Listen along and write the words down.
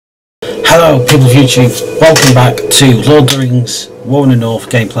Hello people of YouTube, welcome back to Lord of the Rings War in the North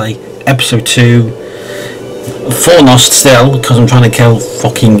gameplay, episode 2. 4 nost still, because I'm trying to kill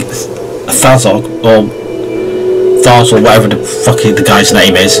fucking Tharzog, or Tharzog, whatever the fuck the guy's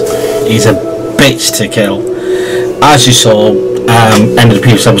name is. He's a bitch to kill. As you saw, end of the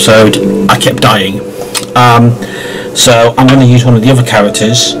previous episode, I kept dying. So I'm going to use one of the other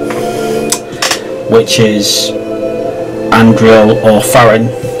characters, which is Andriel or Farron,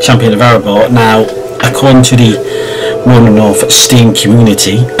 champion of Aero. Now, according to the War in the North Steam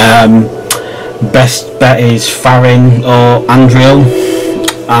community, best bet is Farron or Andriel.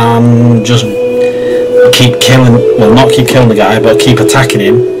 Just keep killing, well, not keep killing the guy, but keep attacking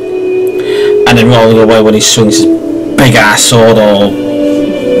him, and then rolling away when he swings his big ass sword or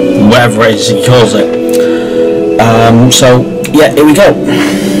whatever it is he calls it. So yeah, here we go.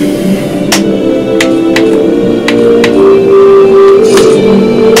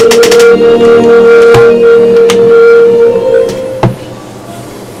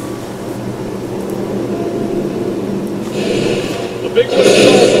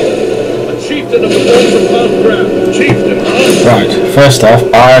 Right, first off,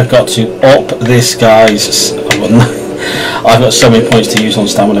 I've got to up this guy's. I've got so many points to use on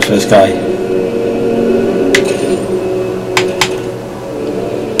stamina for this guy.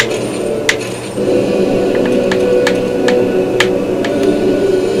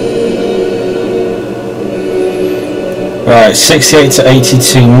 Right, 68 to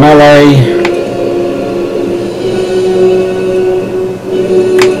 82 melee.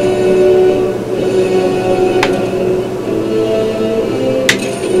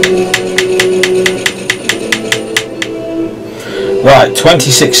 Right,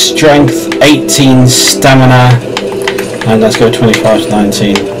 26 strength, 18 stamina, and let's go 25 to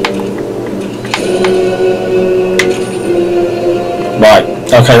 19. Right,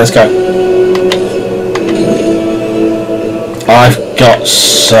 okay, let's go. I've got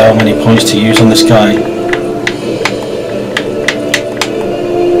so many points to use on this guy.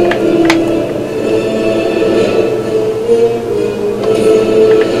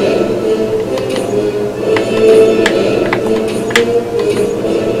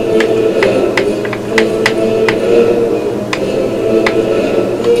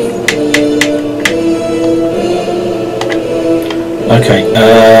 Okay,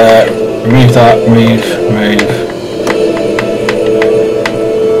 remove that, remove.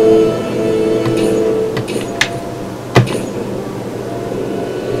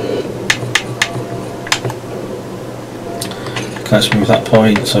 Okay, let's remove that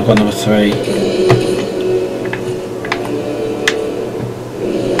point, so I've got number 3.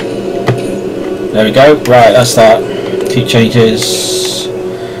 There we go, right, that's that. Keep changes.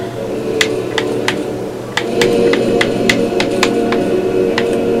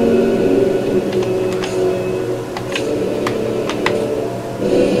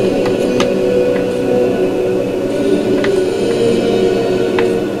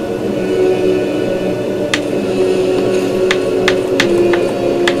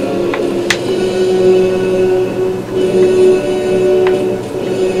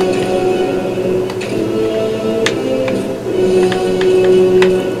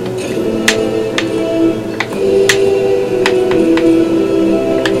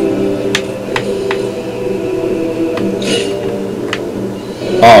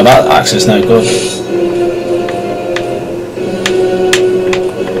 Oh, that axe is no good.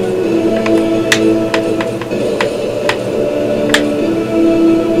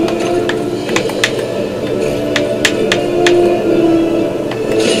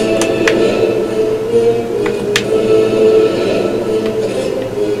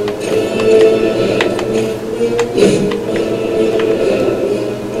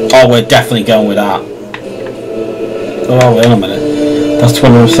 Oh, we're definitely going with that. Oh, wait a minute. That's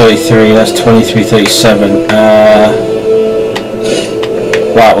 233, that's 2337.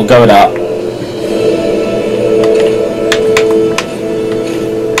 Right, we'll go with that.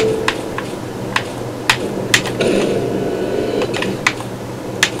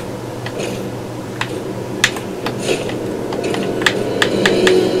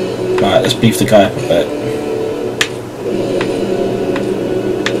 Right, let's beef the guy up a bit.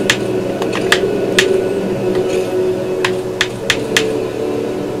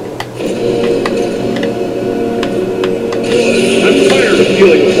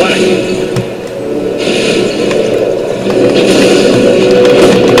 Feeling black.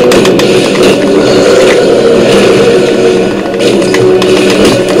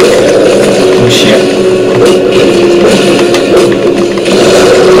 Oh shit.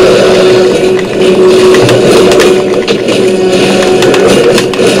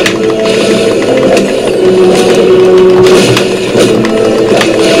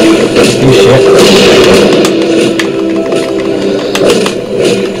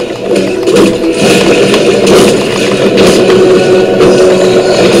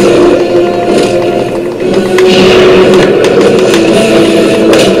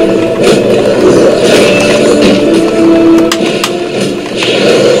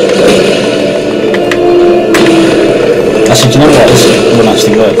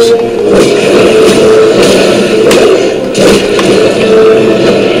 works.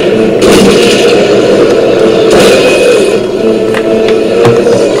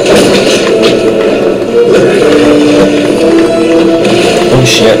 Oh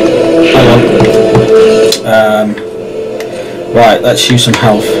shit, hang on. Right, let's use some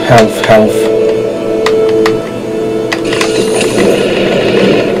health.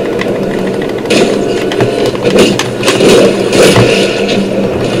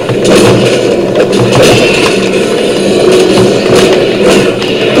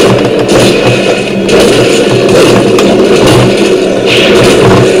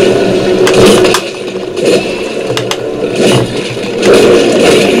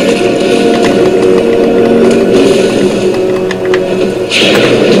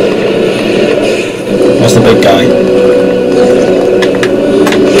 That's the big guy.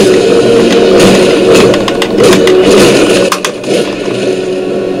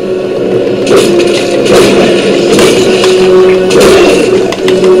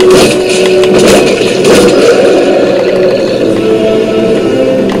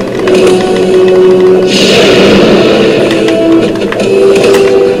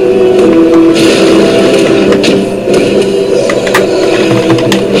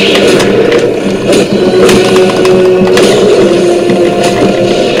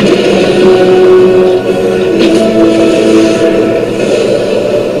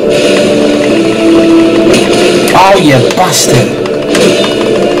 Oh, you bastard!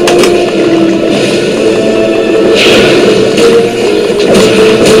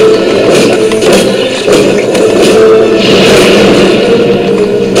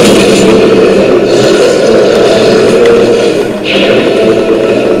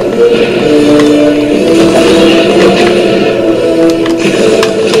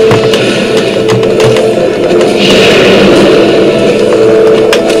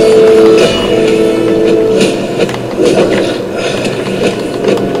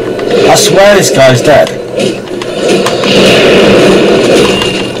 I swear this guy's dead.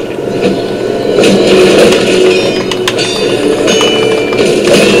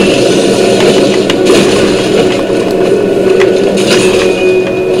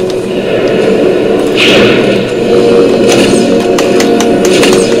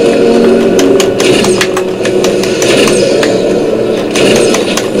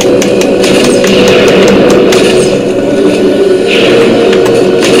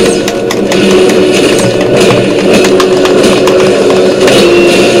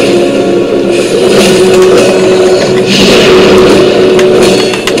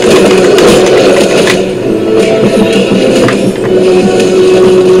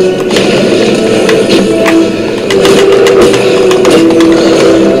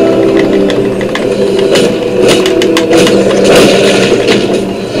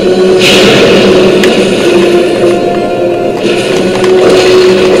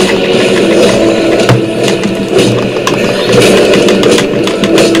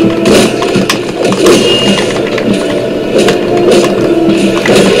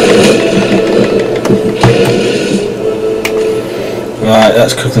 Right,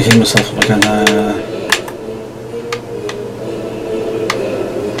 let's quickly heal myself up again.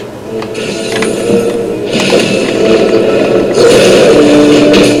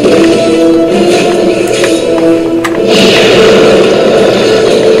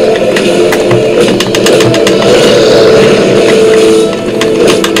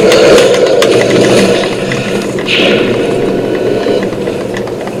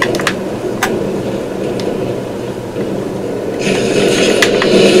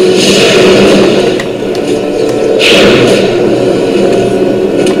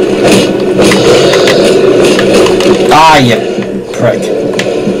 Ah, you prick.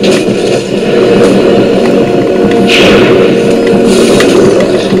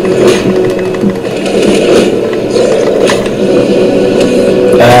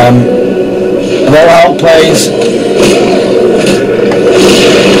 Will help, please.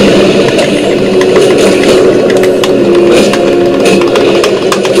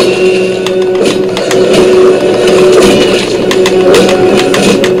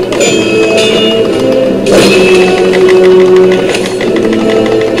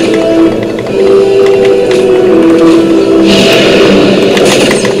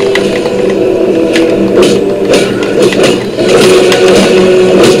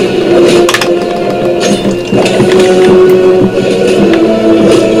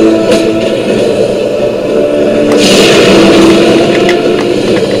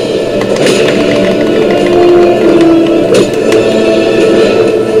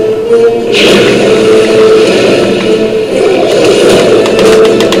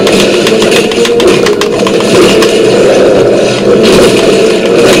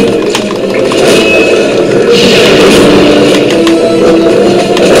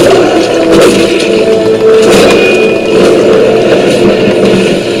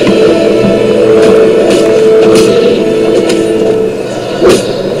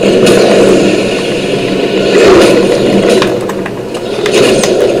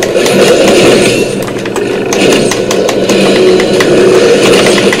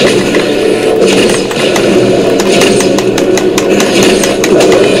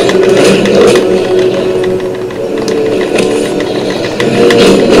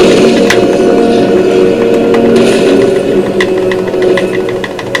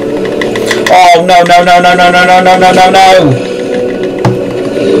 Oh no no no no no no no no no no no!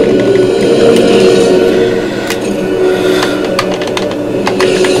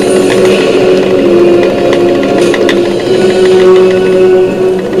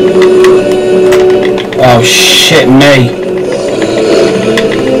 Oh shit me!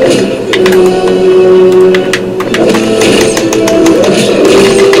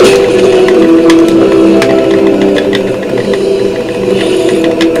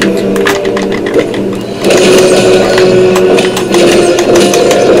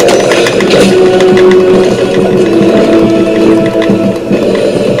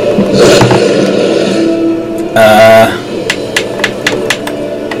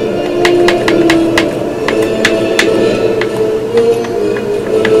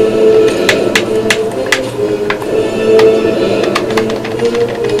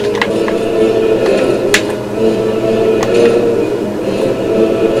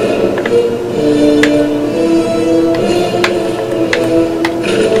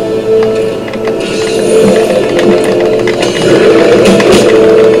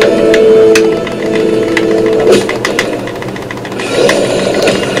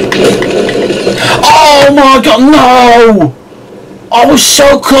 Oh my god, no! I was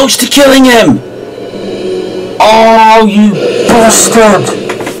so close to killing him! Oh, you bastard!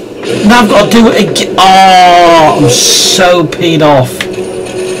 Now I've got to do it again. Oh, I'm so peed off.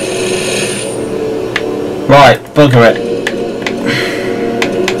 Right, bugger it.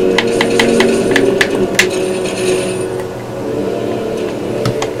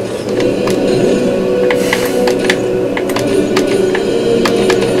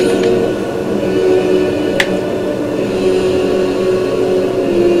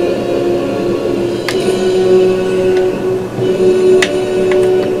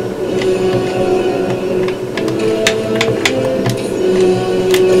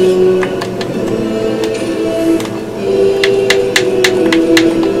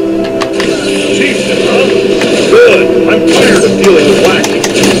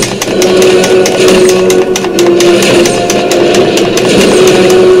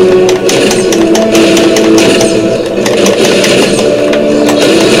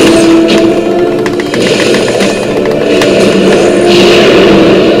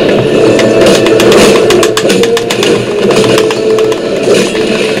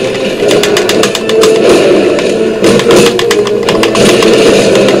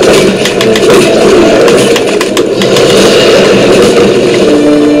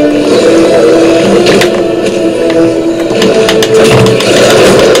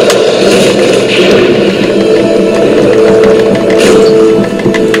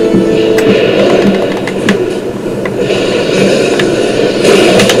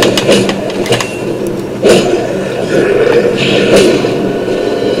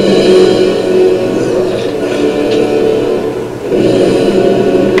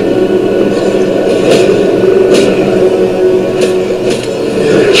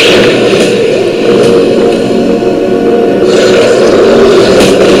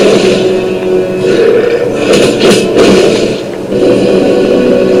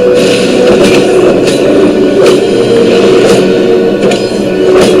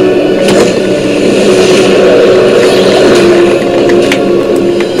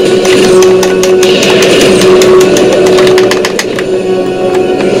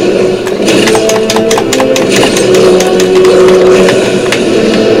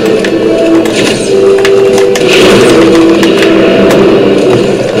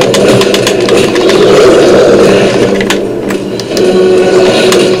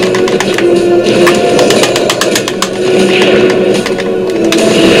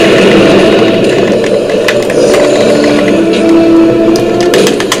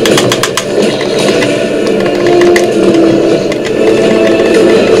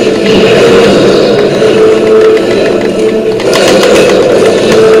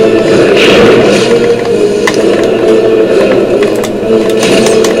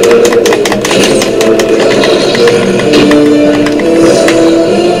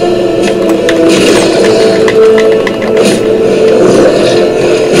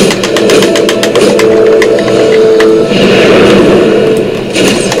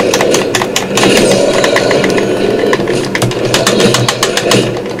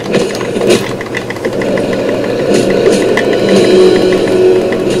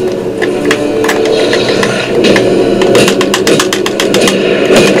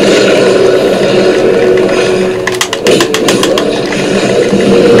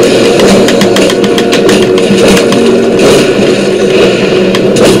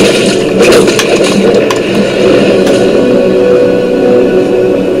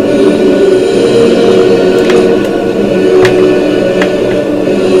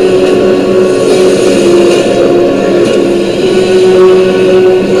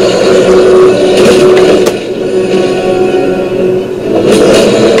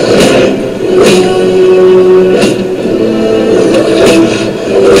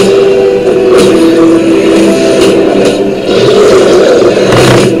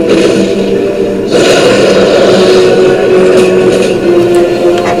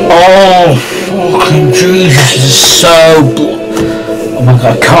 Jesus, this is so oh my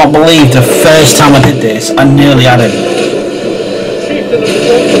god, I can't believe the first time I did this, I nearly had him.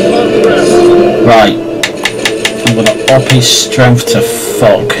 Right. I'm gonna up his strength to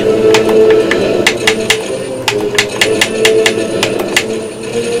fuck.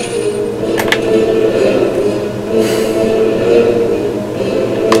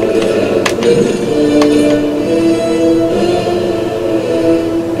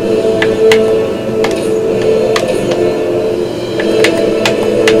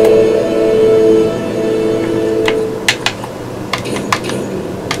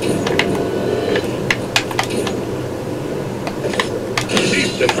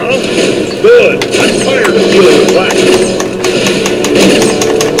 Good. I'm tired of dealing with black.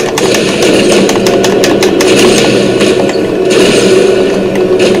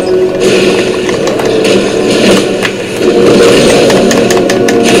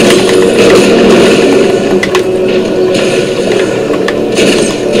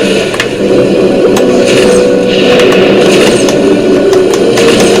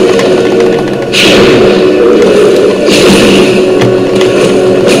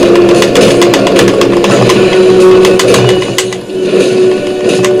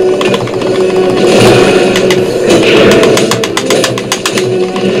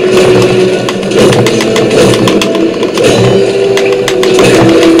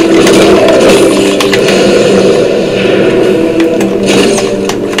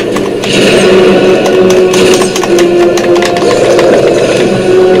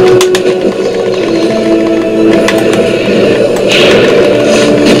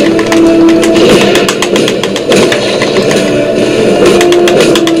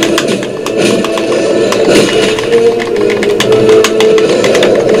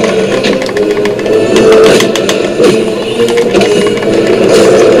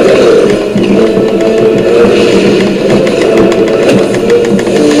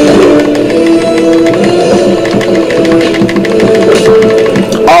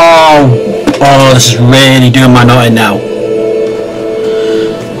 Oh, this is really doing my nut in now.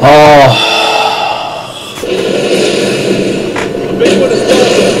 Oh. A big one is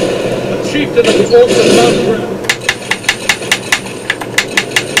Tharzog, a chieftain of the Orcs of Motherboard.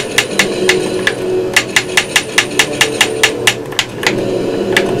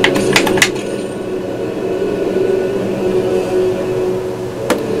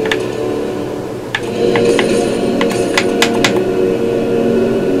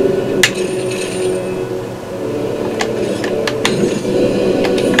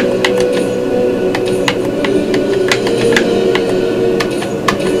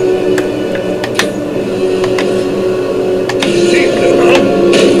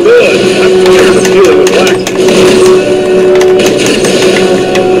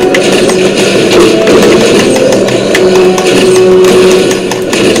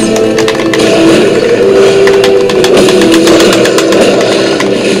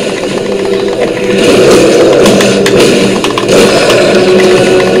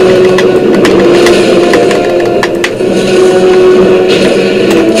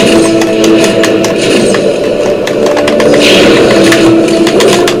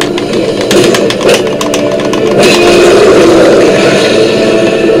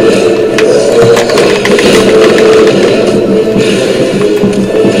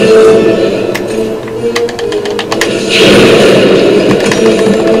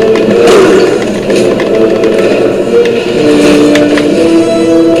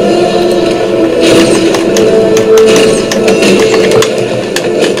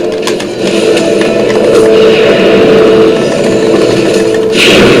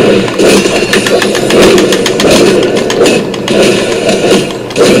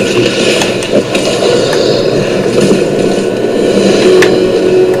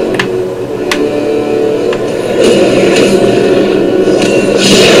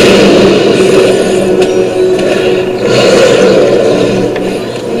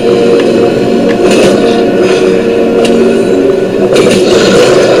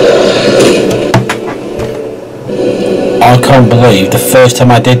 I can't believe the first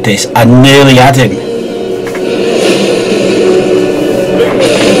time I did this, I nearly had him.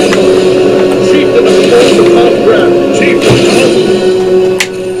 Chieftain of the Orcs of Motherboard. Chieftain.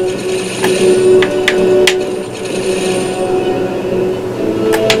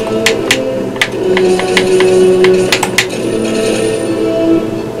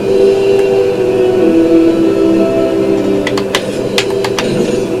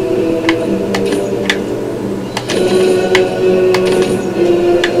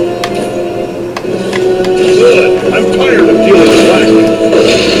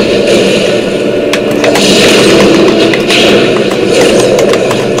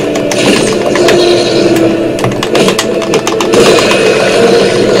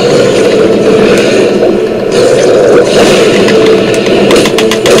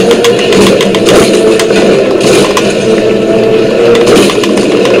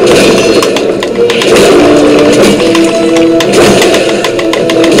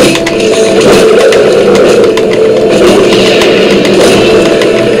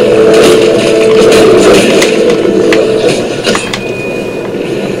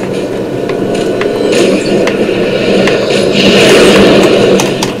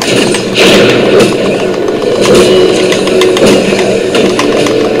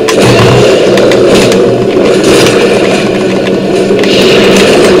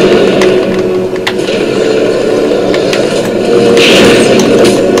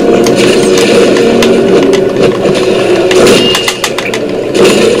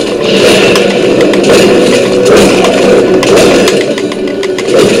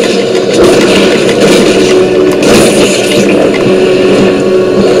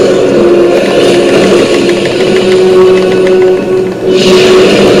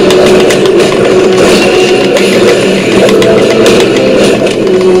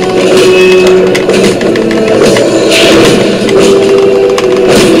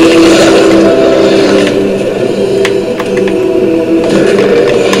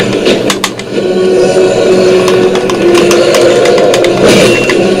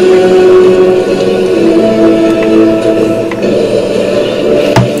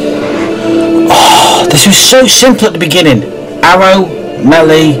 so simple at the beginning. Arrow,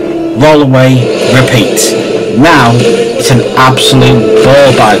 melee, roll away, repeat. Now it's an absolute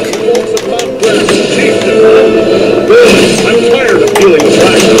ball bag. I'm tired of feeling the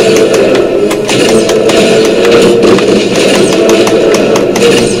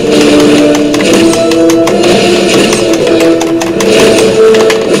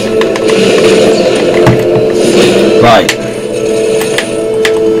Right.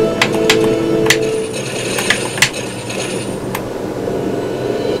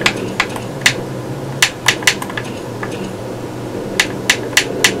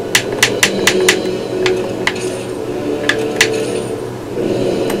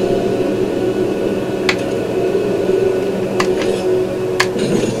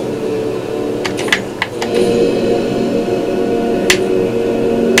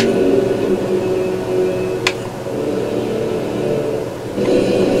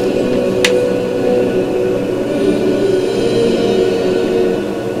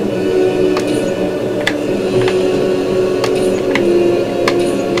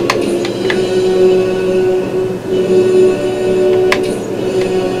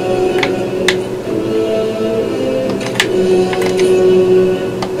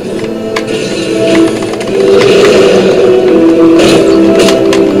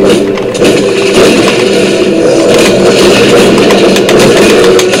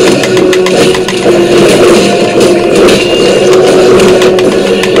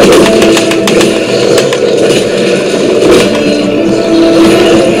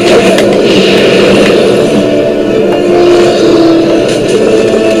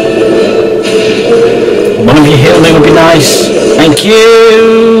 Thank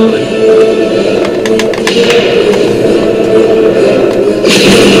you.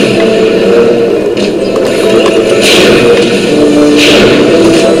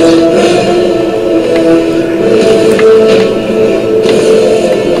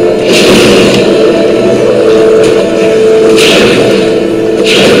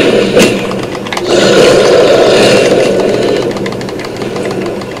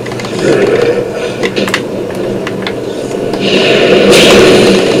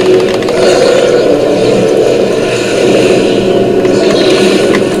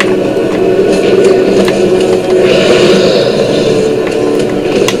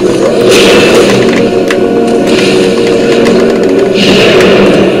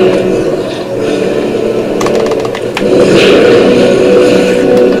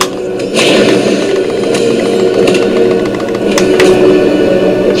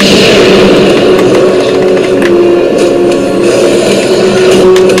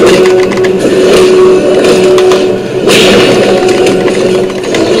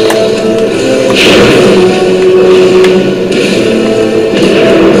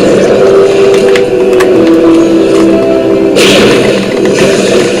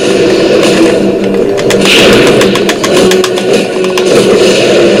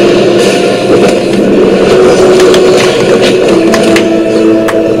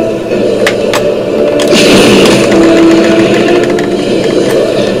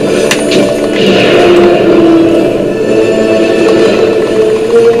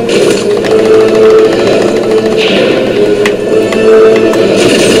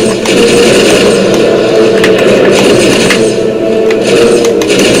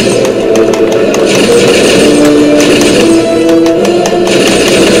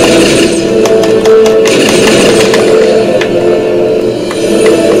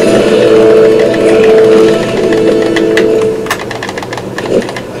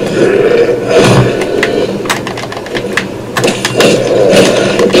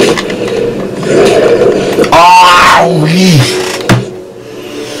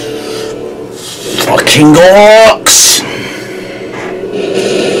 Fucking orcs!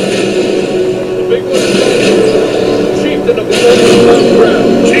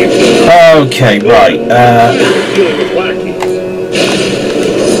 Okay, right.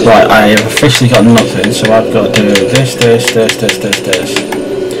 Right, I have officially got nothing, so I've got to do this.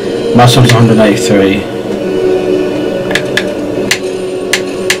 My sub's 183.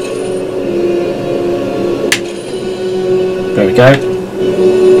 There we go.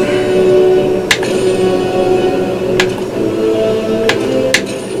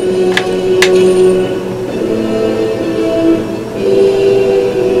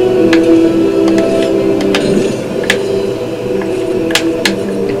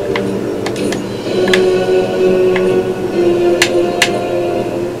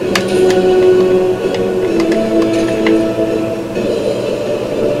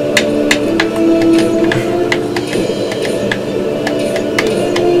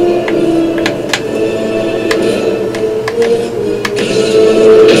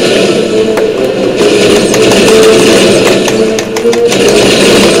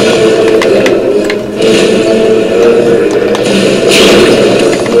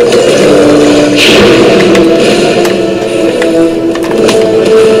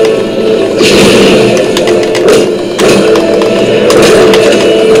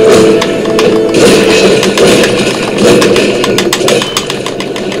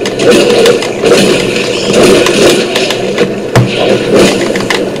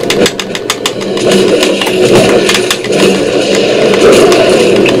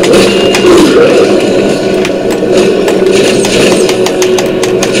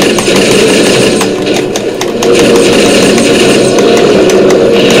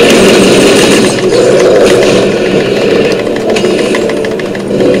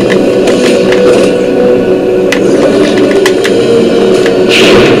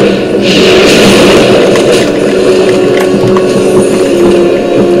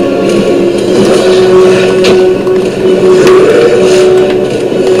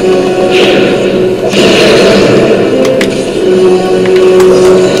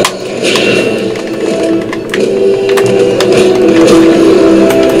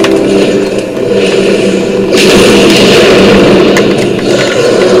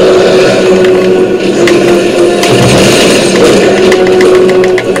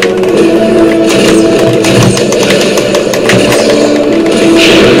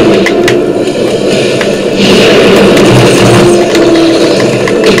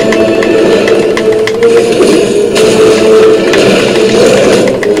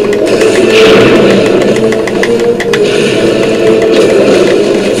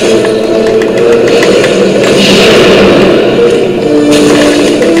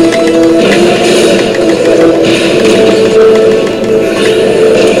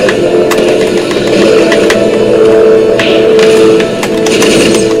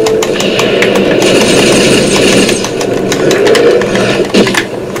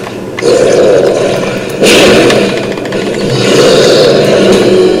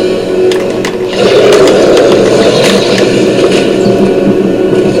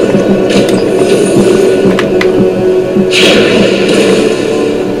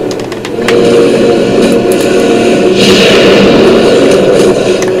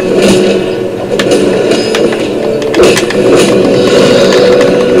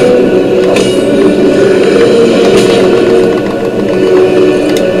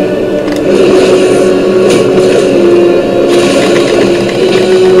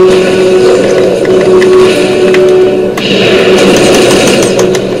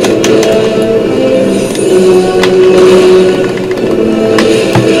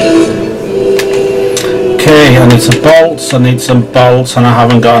 I need some bolts and I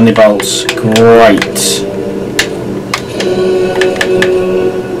haven't got any bolts. Great.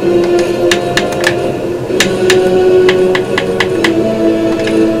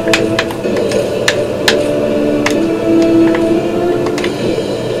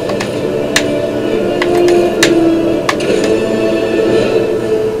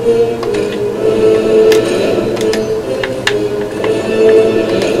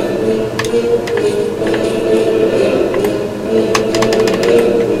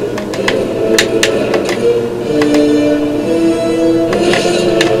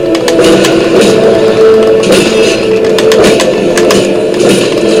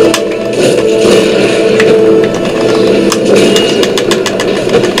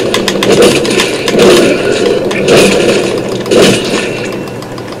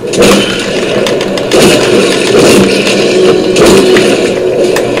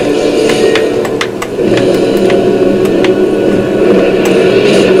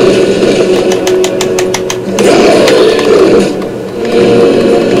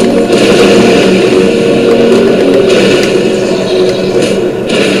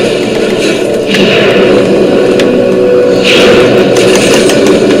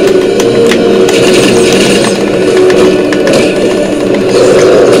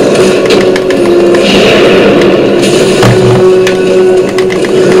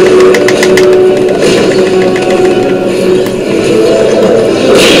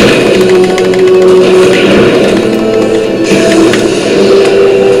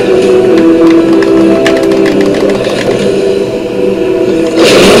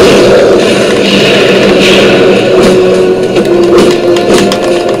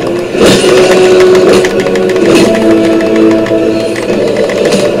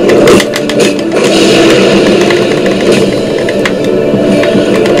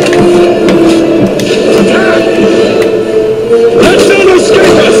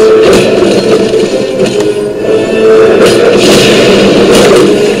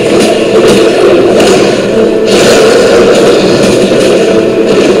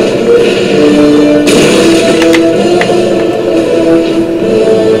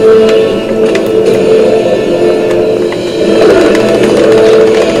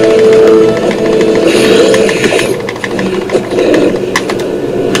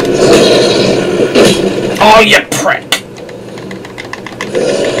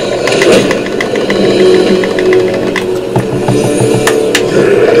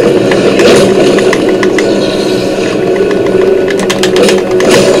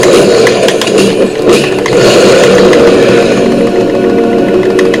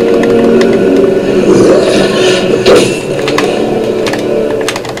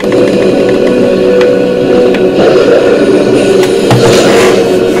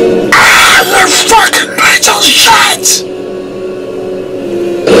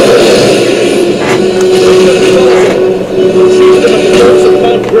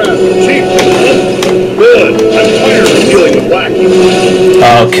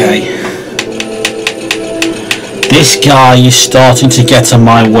 Okay. This guy is starting to get on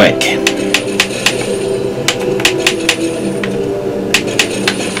my wick.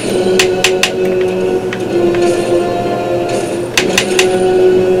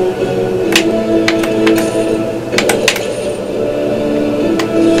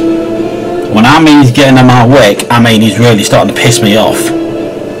 When I mean he's getting on my wick, I mean he's really starting to piss me off.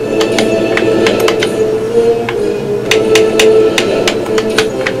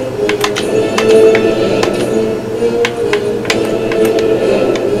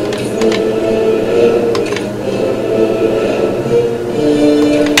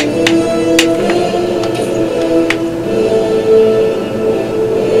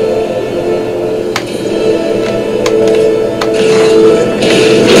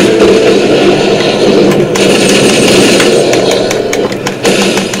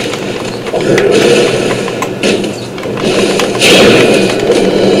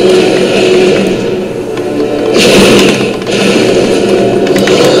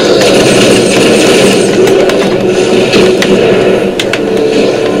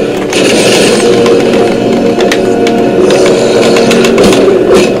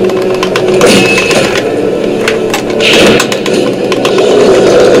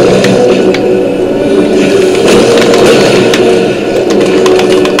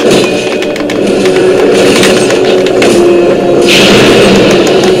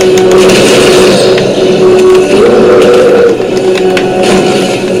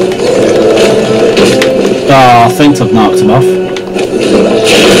 I think I've knocked him off.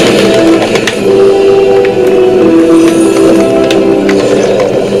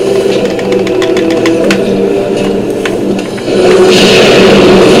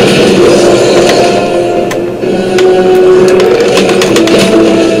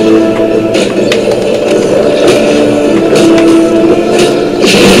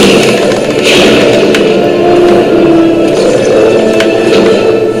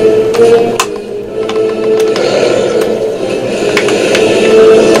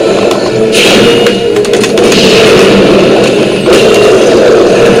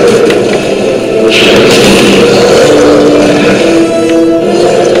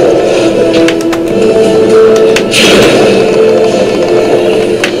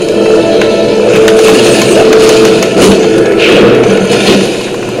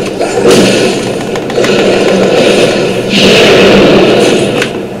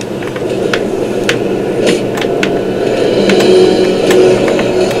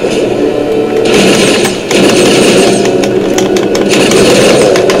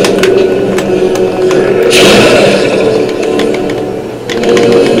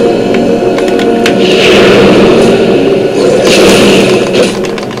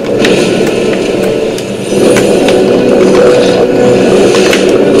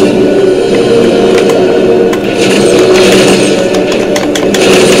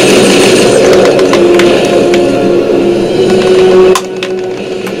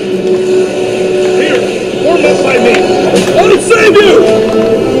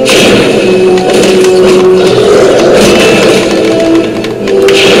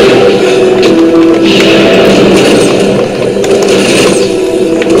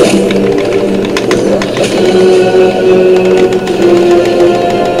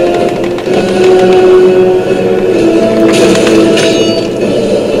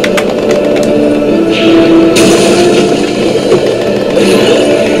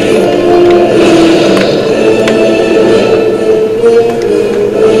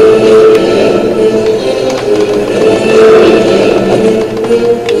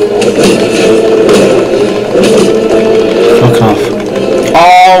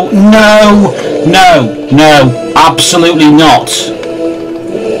 No, no, no, absolutely not. See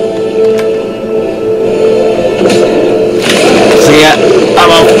ya.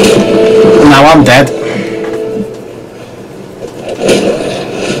 Hello. Now I'm dead.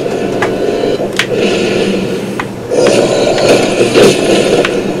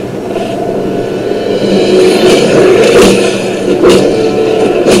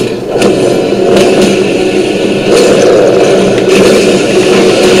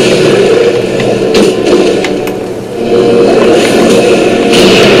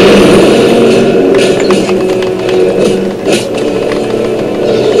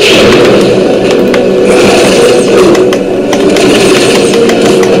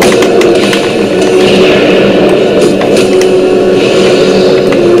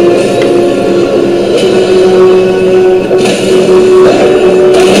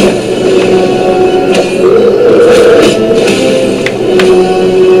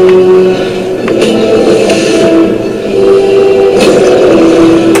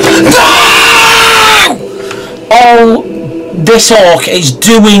 talk is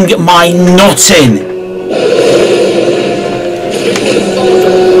doing my nutting.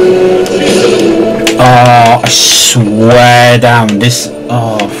 Oh, I swear down this.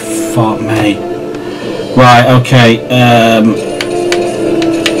 Oh, fuck me. Right, okay.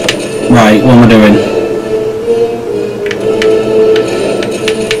 Right, what am I doing?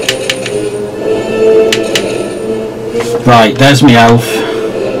 Right, there's my elf.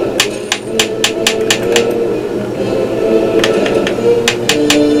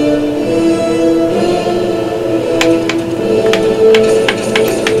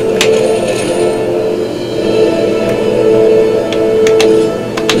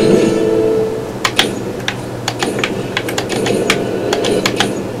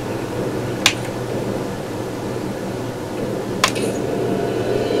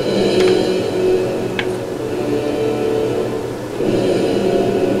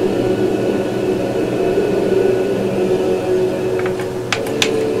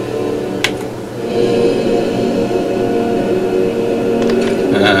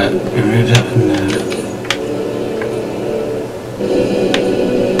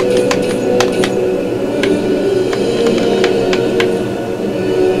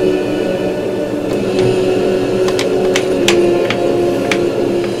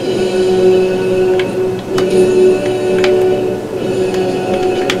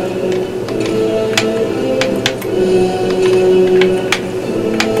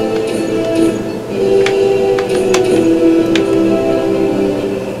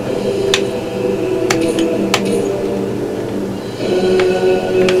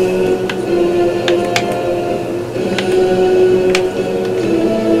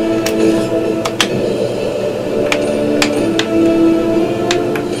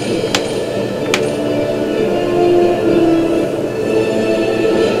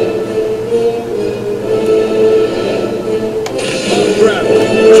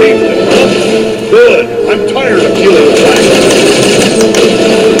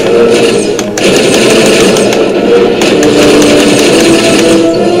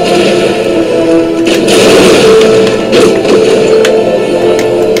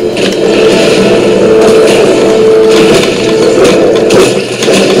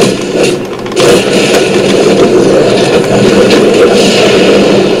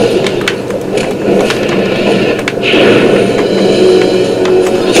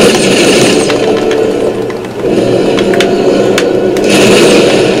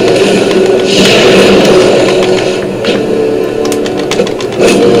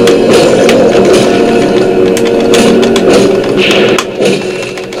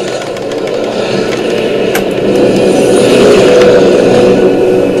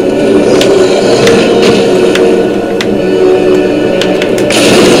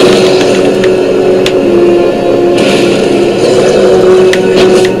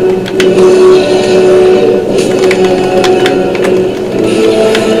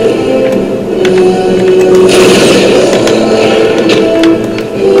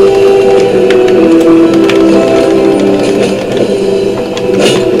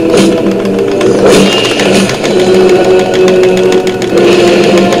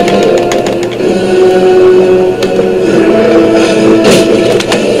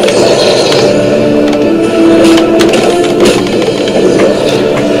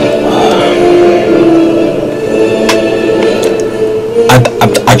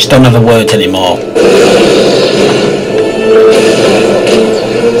 I just don't have the words anymore.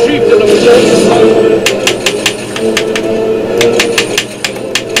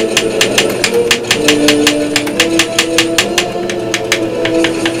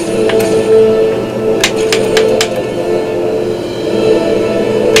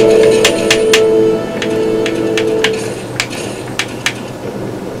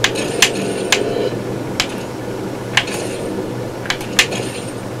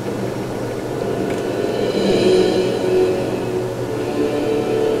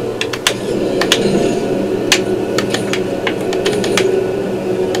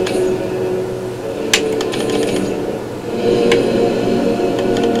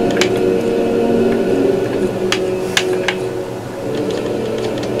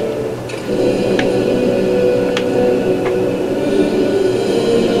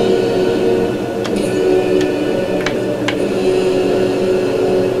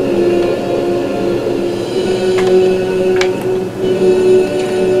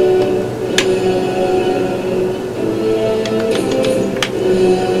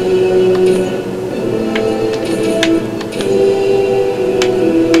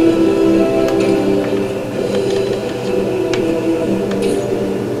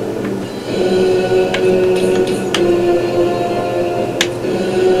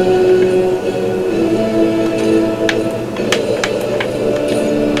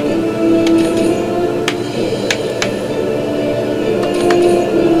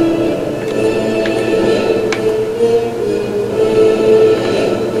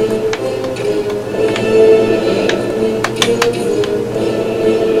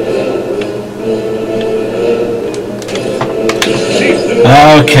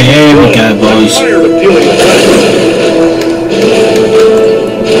 Okay, here we go, boys. Tired of dealing with that.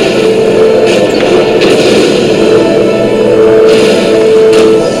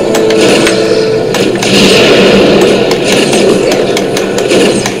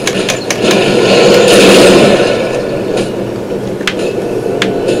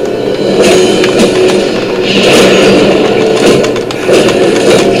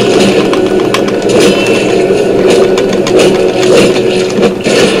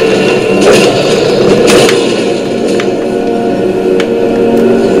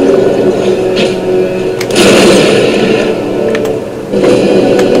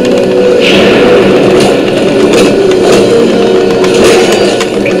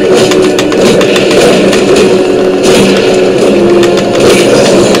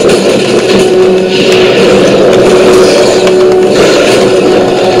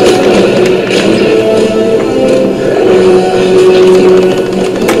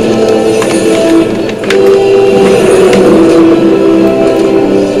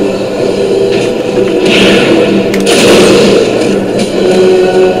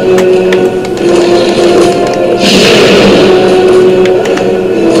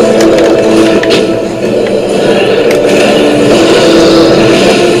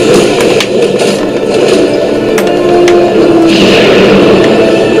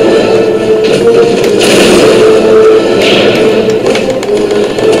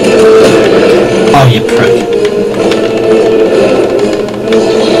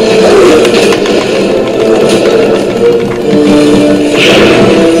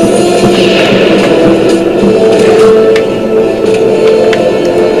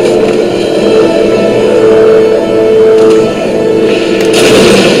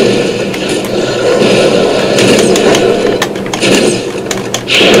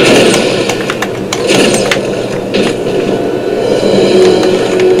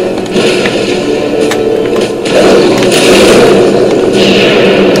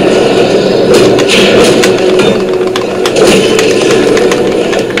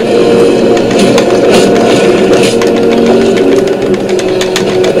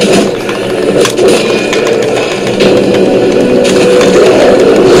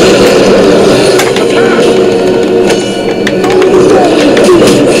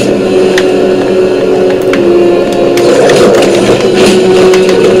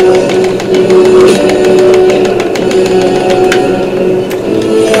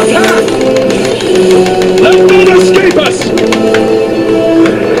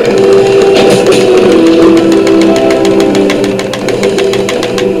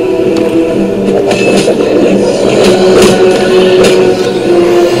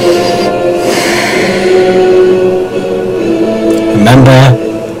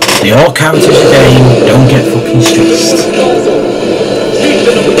 Your characters again, don't get fucking stressed.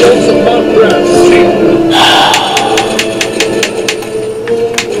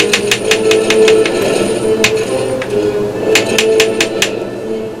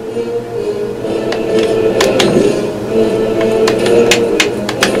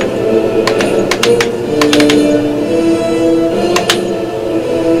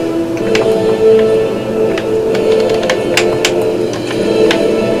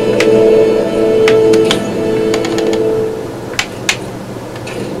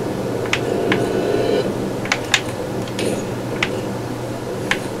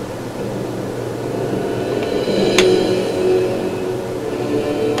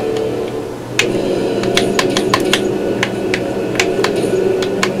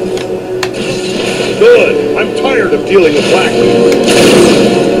 Good. I'm tired of dealing with black.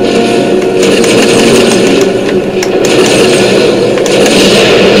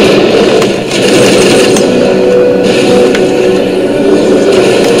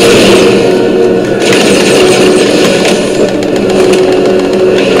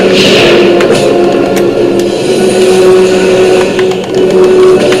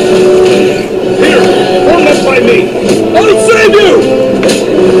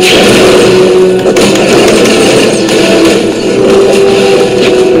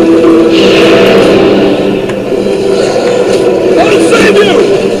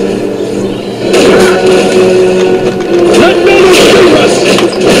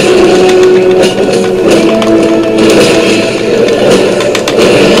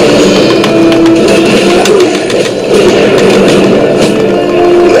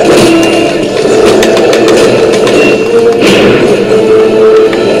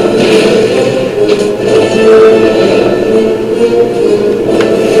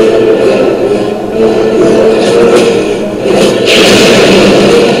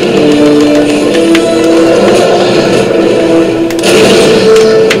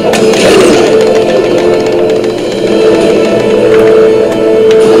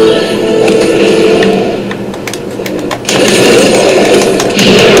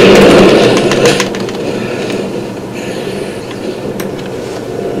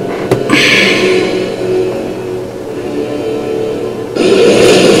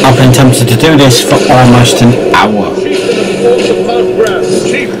 do this for almost an hour.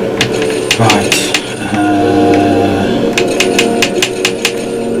 Right.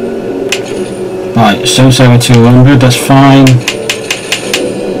 Right, so 200, that's fine.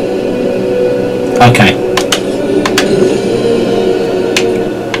 Okay.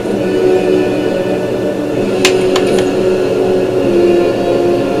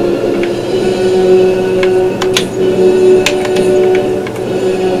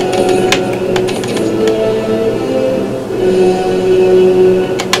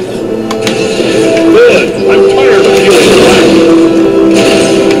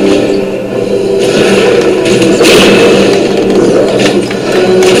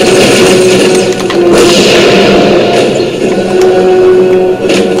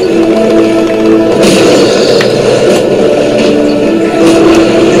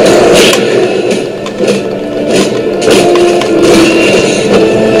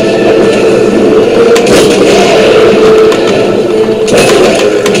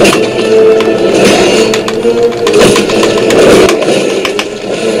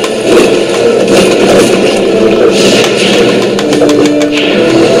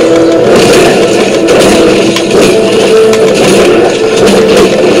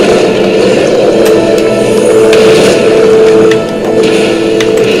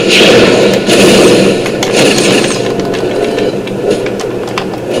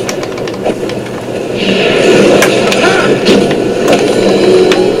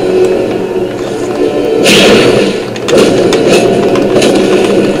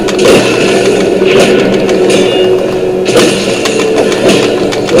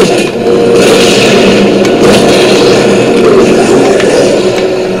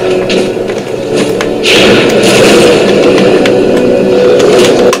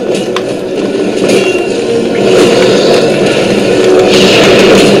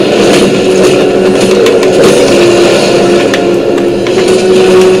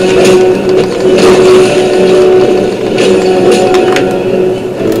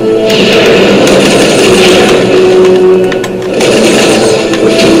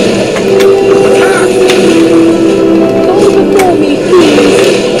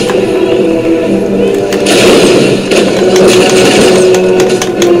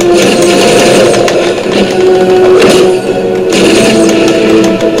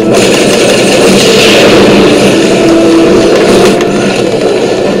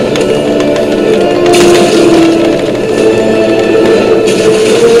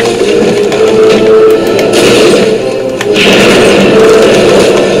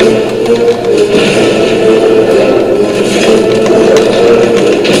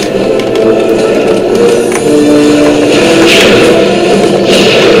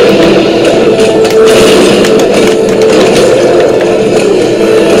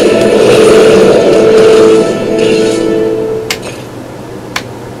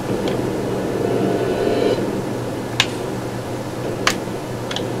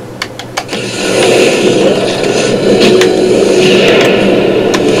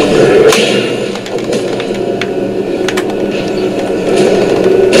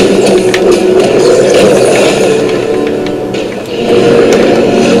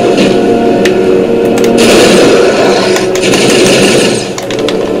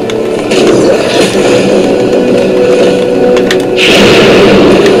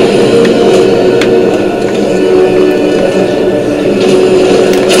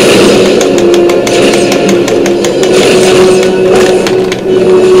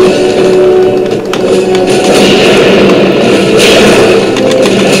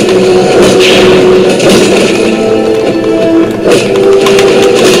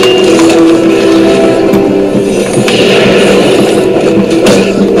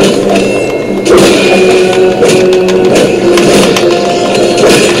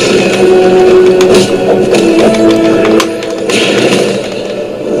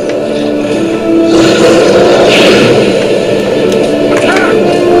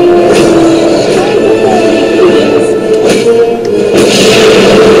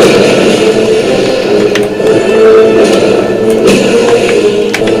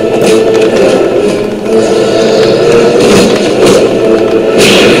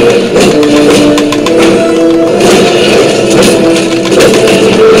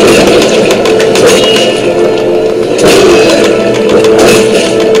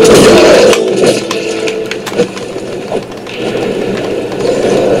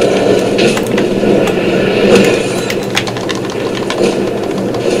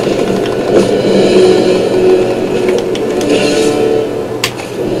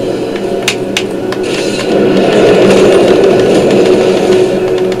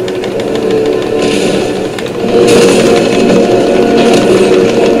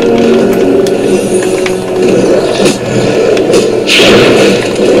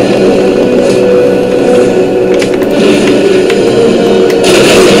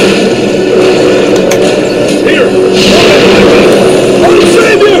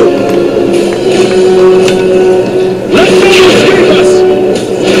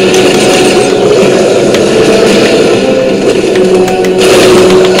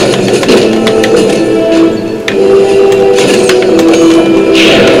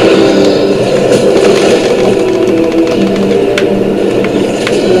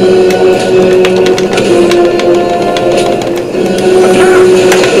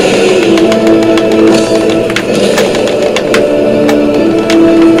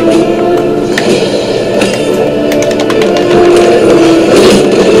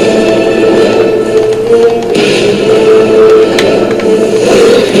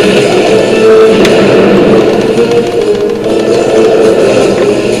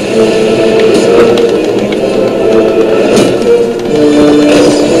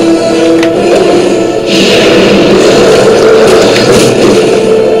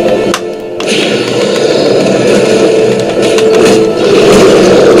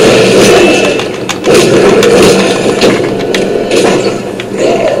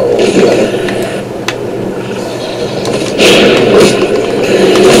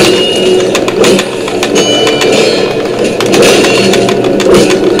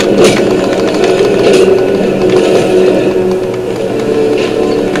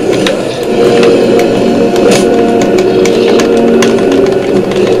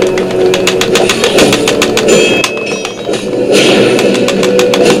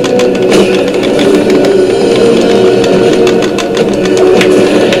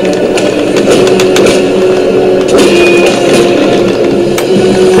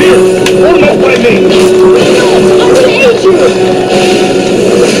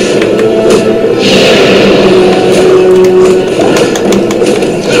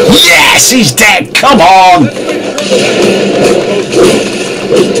 Come on!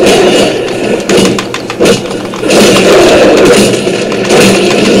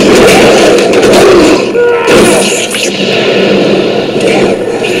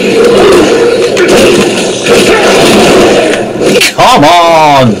 Come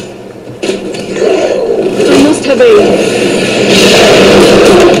on! I must have aid.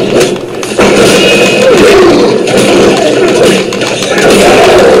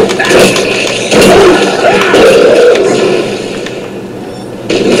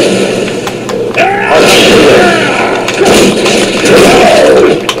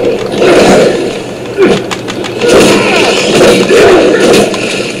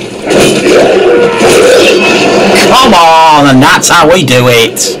 Come on, and that's how we do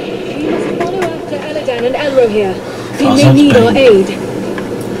it. Follow after Eladan and Aero here. They may Sounds need our pain. aid.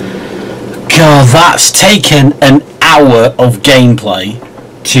 God, that's taken an hour of gameplay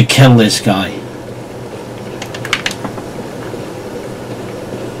to kill this guy.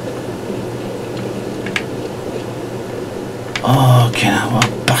 Oh, okay, what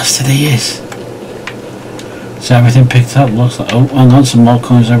a bastard he is. So everything picked up, looks like, oh, hang on, some more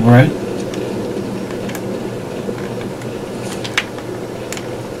coins over here.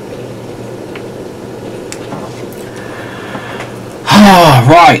 Ah,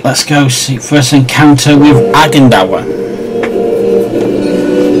 right, let's go see first encounter with Agandaur.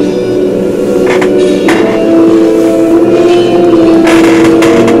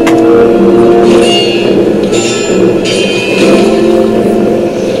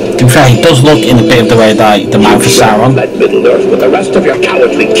 To be fair, he does look in a bit of the way that the mouth of Sauron. Let Middle Earth with the rest of your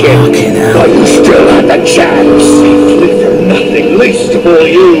cowardly kin. Okay, now. While you still had the chance. Safely for nothing, least of all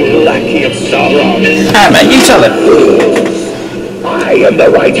you, lackey of Sauron. Ah, mate, you tell him. I am the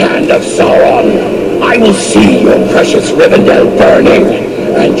right hand of Sauron. I will see your precious Rivendell burning,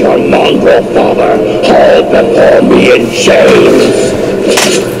 and your mongrel father hauled before me in chains.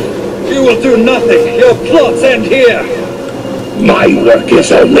 You will do nothing. Your plots end here. My work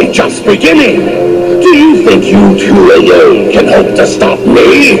is only just beginning. Do you think you two alone can hope to stop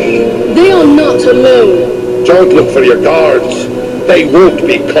me? They are not alone. Don't look for your guards. They won't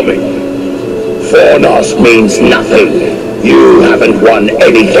be coming. Fornost means nothing. You haven't won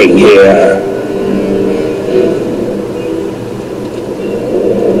anything here.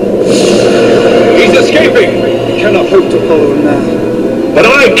 He's escaping. We cannot hope to follow him now. But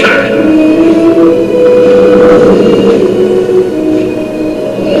I can.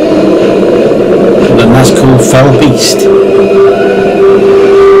 And that's called Fell Beast.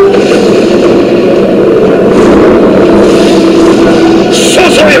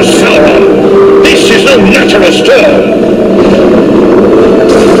 Sorcery of Sauron! This is no natural storm!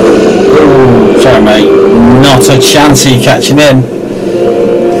 Sorry, mate. Not a chance of you catching him.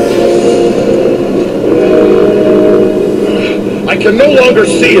 I can no longer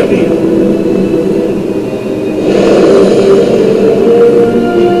see him.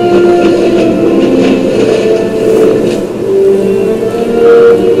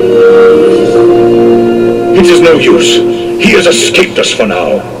 It is no use. He has escaped us for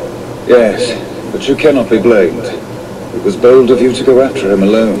now. Yes, but you cannot be blamed. It was bold of you to go after him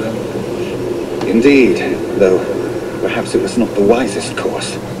alone. Indeed, though perhaps it was not the wisest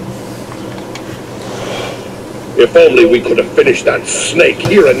course. If only we could have finished that snake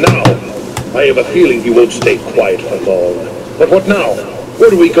here and now. I have a feeling he won't stay quiet for long. But what now? Where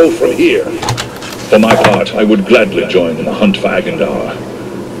do we go from here? For my part, I would gladly join in the hunt for Agandaur.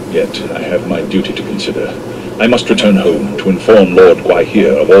 Yet I have my duty to consider. I must return home to inform Lord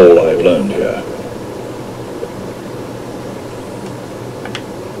Gwaihir of all I have learned here.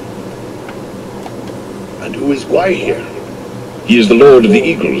 And who is Gwaihir? He is the Lord of the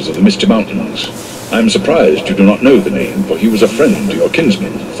Eagles of the Misty Mountains. I am surprised you do not know the name, for he was a friend to your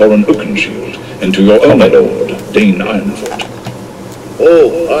kinsman, Thorin Oakenshield, and to your own lord, Dane Ironfoot.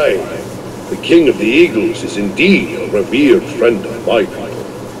 Oh, aye. The King of the Eagles is indeed a revered friend of my people.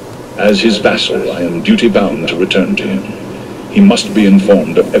 As his vassal, I am duty-bound to return to him. He must be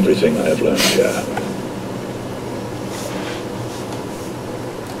informed of everything I have learned here.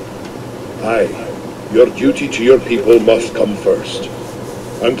 Aye. Your duty to your people must come first.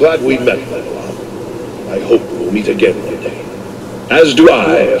 I'm glad we met, Legolas. I hope we'll meet again one day. As do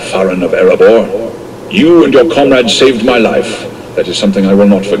I, Farron of Erebor. You and your comrades saved my life. That is something I will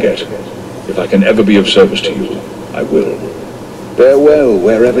not forget. If I can ever be of service to you, I will. Farewell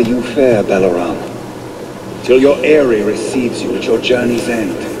wherever you fare, Belleran, till your Eyrie receives you at your journey's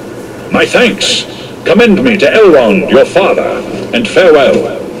end. My thanks. Commend me to Elrond, your father, and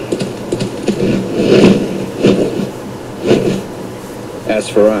farewell. As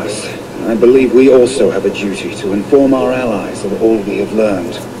for us, I believe we also have a duty to inform our allies of all we have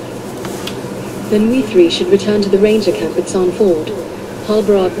learned. Then we three should return to the ranger camp at San Ford.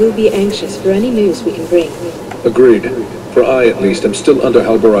 Halbarad will be anxious for any news we can bring. Agreed. For I, at least, am still under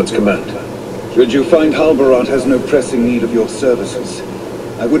Halbarad's command. Should you find Halbarad has no pressing need of your services,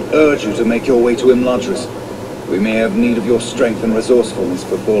 I would urge you to make your way to Imladris. We may have need of your strength and resourcefulness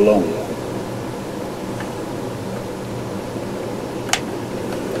before long.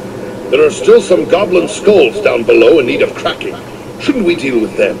 There are still some goblin skulls down below in need of cracking. Shouldn't we deal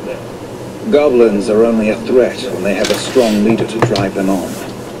with them? Goblins are only a threat when they have a strong leader to drive them on.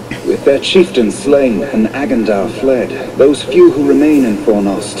 With their chieftain slain and Agandaur fled, those few who remain in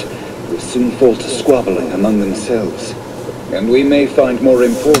Fornost will soon fall to squabbling among themselves. And we may find more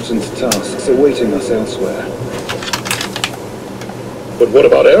important tasks awaiting us elsewhere. But what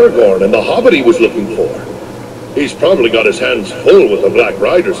about Aragorn and the hobbit he was looking for? He's probably got his hands full with the Black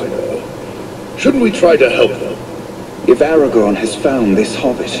Riders and all. Shouldn't we try to help them? If Aragorn has found this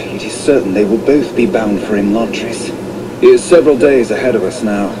hobbit, it is certain they will both be bound for Imladris. He is several days ahead of us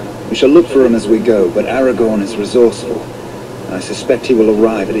now. We shall look for him as we go, but Aragorn is resourceful. I suspect he will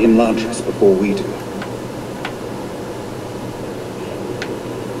arrive at Imladris before we do.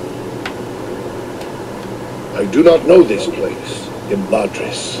 I do not know this place,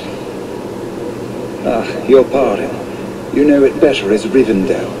 Imladris. Ah, your pardon. You know it better as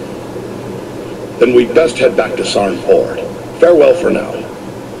Rivendell. Then we'd best head back to Sarn Ford. Farewell for now.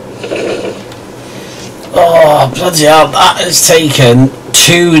 Oh, bloody hell, that has taken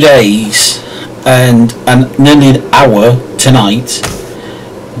 2 days and nearly an hour tonight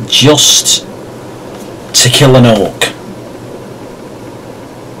just to kill an orc.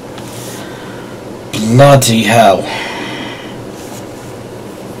 Bloody hell.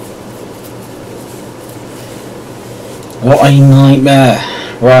 What a nightmare.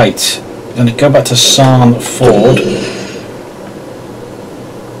 Right, I'm going to go back to Sarn Ford.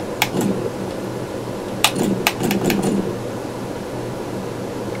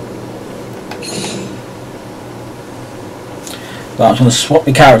 I'm going to swap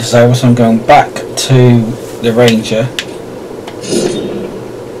my characters over, so I'm going back to the Ranger.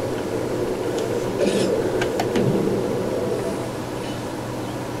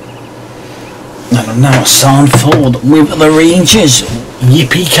 And I'm now at Sarn Ford with the Rangers.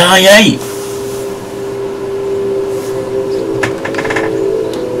 Yippee-ki-yay!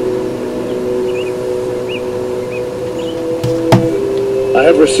 I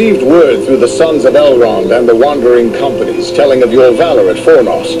have received word through the Sons of Elrond and the Wandering Companies telling of your valor at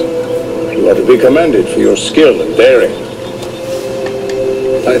Fornost. You are to be commended for your skill and daring.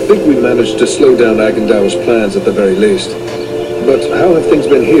 I think we managed to slow down Agandaur's plans at the very least. But how have things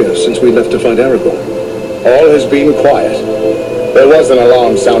been here since we left to find Aragorn? All has been quiet. There was an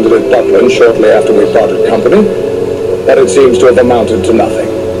alarm sounded at Buckland shortly after we parted company, but it seems to have amounted to nothing.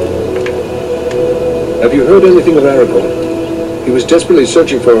 Have you heard anything of Aragorn? He was desperately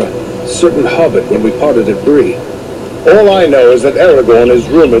searching for a certain hobbit when we parted at Bree. All I know is that Aragorn is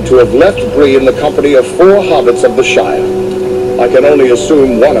rumored to have left Bree in the company of 4 hobbits of the Shire. I can only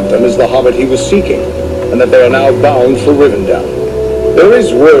assume one of them is the hobbit he was seeking, and that they are now bound for Rivendell. There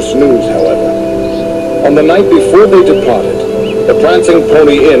is worse news, however. On the night before they departed, the Prancing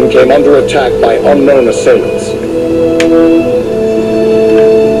Pony Inn came under attack by unknown assailants.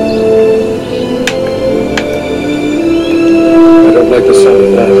 I don't like the sound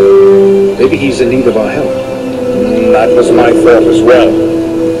of that. Maybe he's in need of our help. That was my thought as well.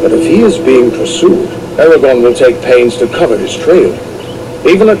 But if he is being pursued, Aragorn will take pains to cover his trail.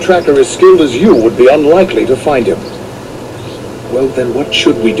 Even a tracker as skilled as you would be unlikely to find him. Well, then what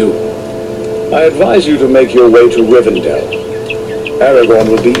should we do? I advise you to make your way to Rivendell. Aragorn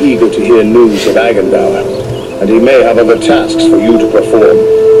will be eager to hear news of Agandaur, and he may have other tasks for you to perform.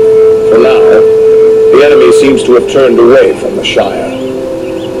 For now, the enemy seems to have turned away from the Shire.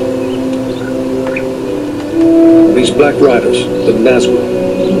 These Black Riders, the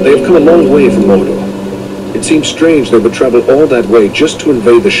Nazgûl, they have come a long way from Mordor. It seems strange they would travel all that way just to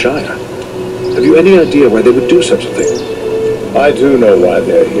invade the Shire. Have you any idea why they would do such a thing? I do know why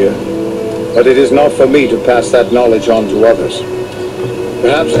they're here, but it is not for me to pass that knowledge on to others.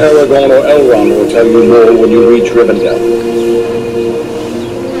 Perhaps Aragorn or Elrond will tell you more when you reach Rivendell.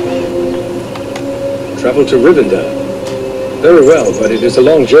 Travel to Rivendell? Very well, but it is a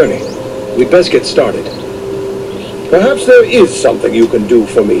long journey. We'd best get started. Perhaps there is something you can do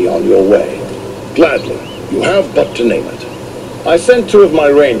for me on your way. Gladly. You have but to name it. I sent 2 of my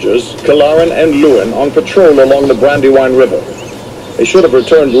rangers, Kilaran and Luin, on patrol along the Brandywine River. They should have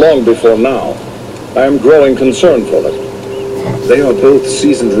returned long before now. I am growing concerned for them. They are both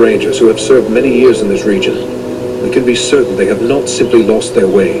seasoned rangers who have served many years in this region. We can be certain they have not simply lost their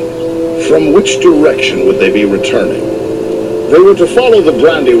way. From which direction would they be returning? They were to follow the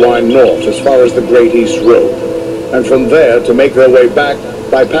Brandywine north as far as the Great East Road, and from there to make their way back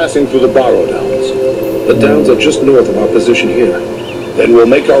by passing through the Barrow Downs. The downs are just north of our position here. Then we'll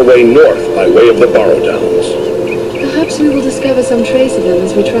make our way north by way of the Barrow Downs. Perhaps we will discover some trace of them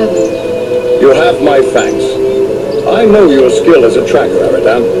as we travel. You have my thanks. I know your skill as a tracker,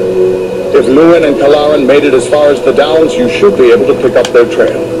 Eridan. If Lewin and Kalaran made it as far as the Downs, you should be able to pick up their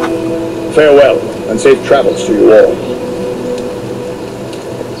trail. Farewell, and safe travels to you all.